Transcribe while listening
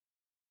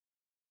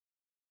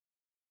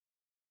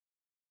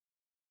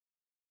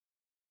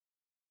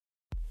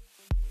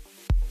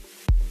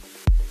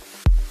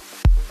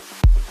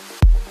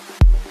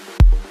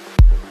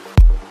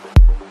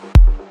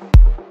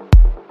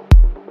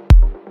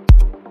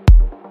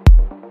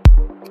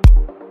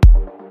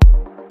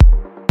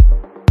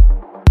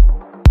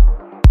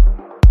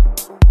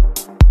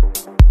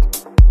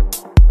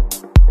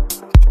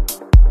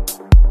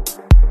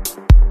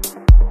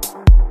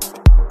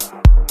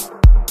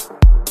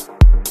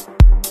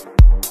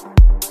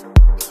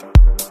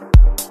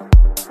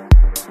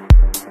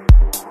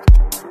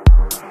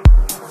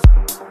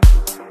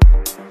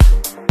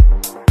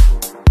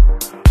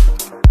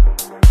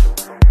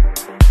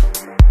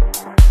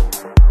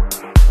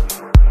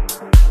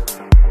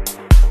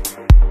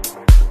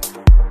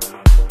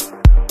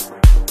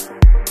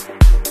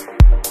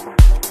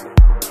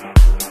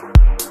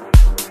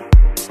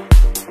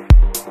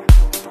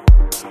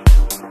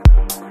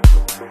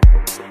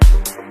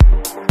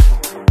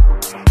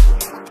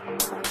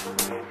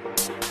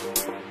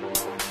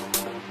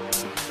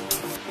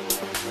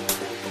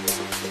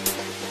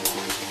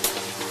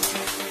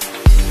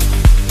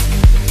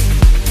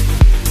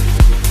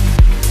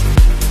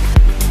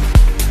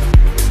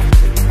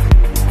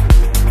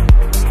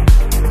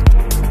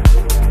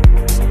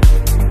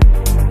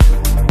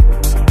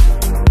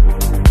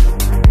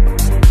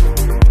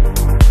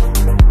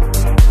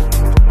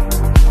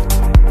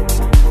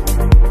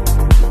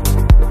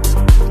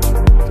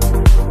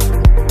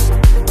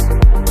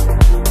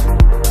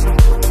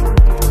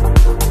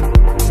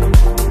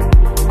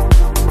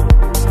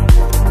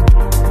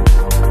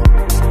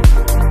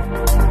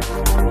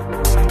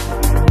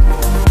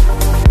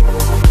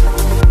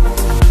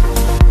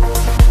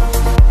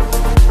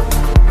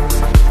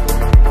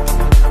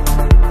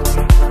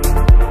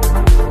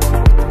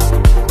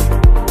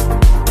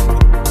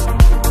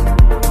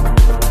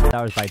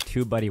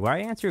TubeBuddy, where I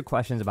answer your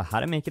questions about how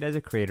to make it as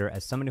a creator,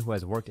 as somebody who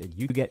has worked at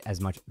YouTube to get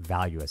as much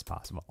value as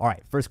possible. All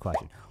right, first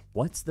question.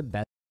 What's the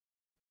best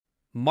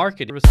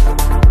marketing?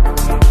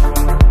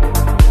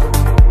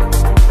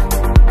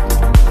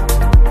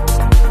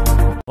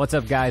 What's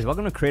up, guys?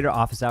 Welcome to Creator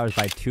Office Hours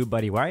by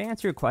TubeBuddy, where I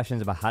answer your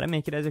questions about how to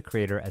make it as a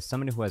creator, as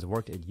somebody who has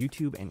worked at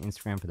YouTube and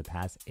Instagram for the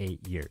past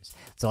 8 years.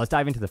 So let's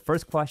dive into the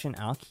first question,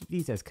 and I'll keep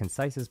these as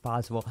concise as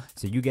possible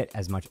so you get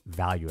as much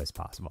value as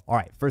possible. All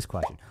right, first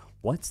question.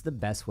 What's the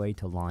best way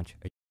to launch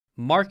a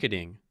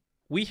Marketing.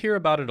 We hear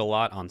about it a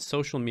lot on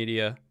social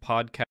media,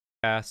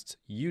 podcasts,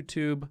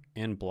 YouTube,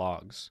 and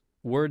blogs.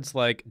 Words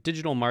like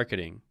digital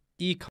marketing,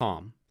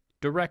 e-com,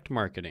 direct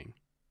marketing,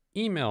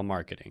 email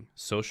marketing,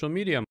 social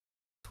media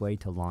way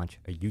to launch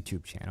a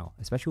YouTube channel,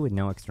 especially with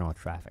no external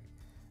traffic?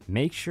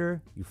 Make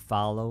sure you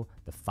follow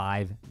the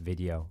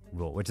 5-video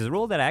rule, which is a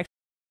rule that actually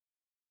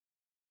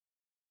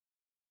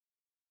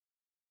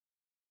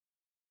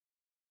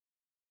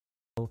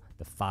I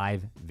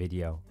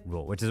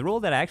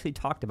actually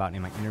talked about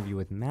in my interview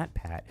with Matt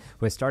Pat,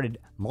 who has started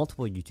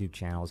multiple YouTube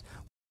channels.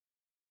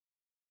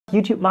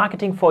 YouTube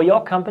marketing for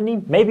your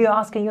company? Maybe you're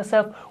asking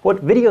yourself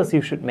what videos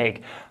you should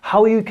make,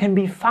 how you can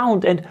be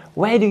found, and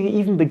where do you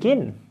even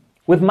begin?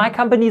 With my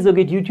company, So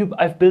Get YouTube,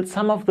 I've built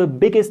some of the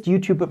biggest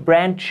YouTube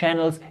brand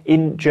channels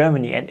in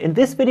Germany. And in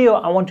this video,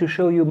 I want to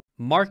show you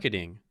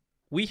marketing.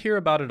 We hear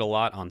about it a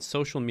lot on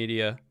social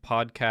media,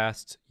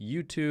 podcasts,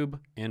 YouTube,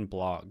 and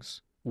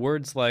blogs.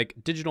 Words like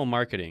digital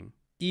marketing,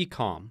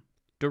 e-com,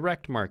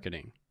 direct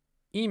marketing,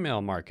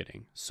 email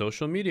marketing,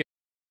 social media.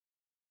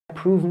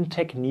 proven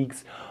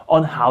techniques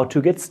on how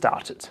to get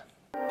started.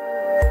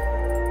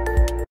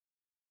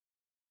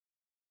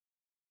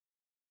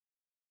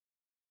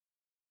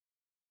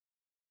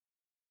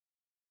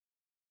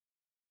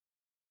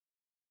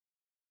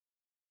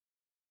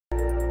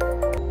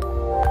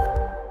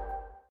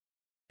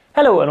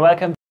 Hello and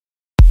welcome.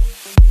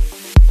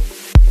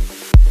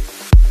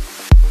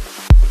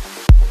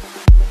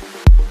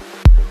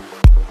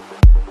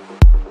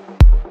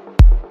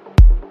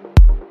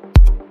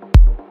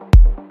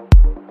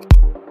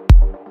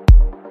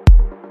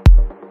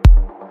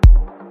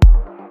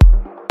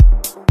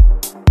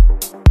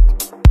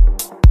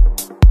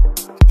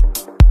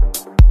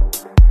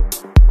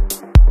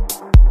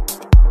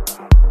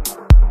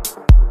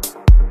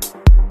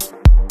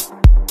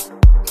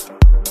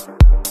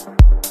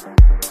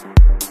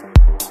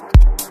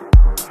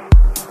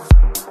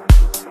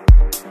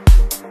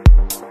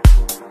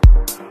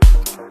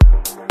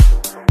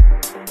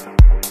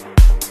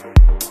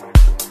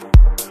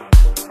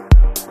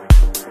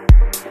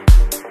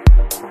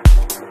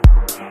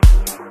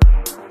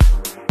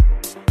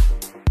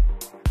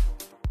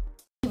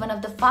 one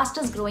of the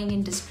fastest growing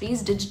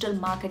industries, digital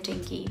marketing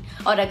की।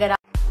 और अगर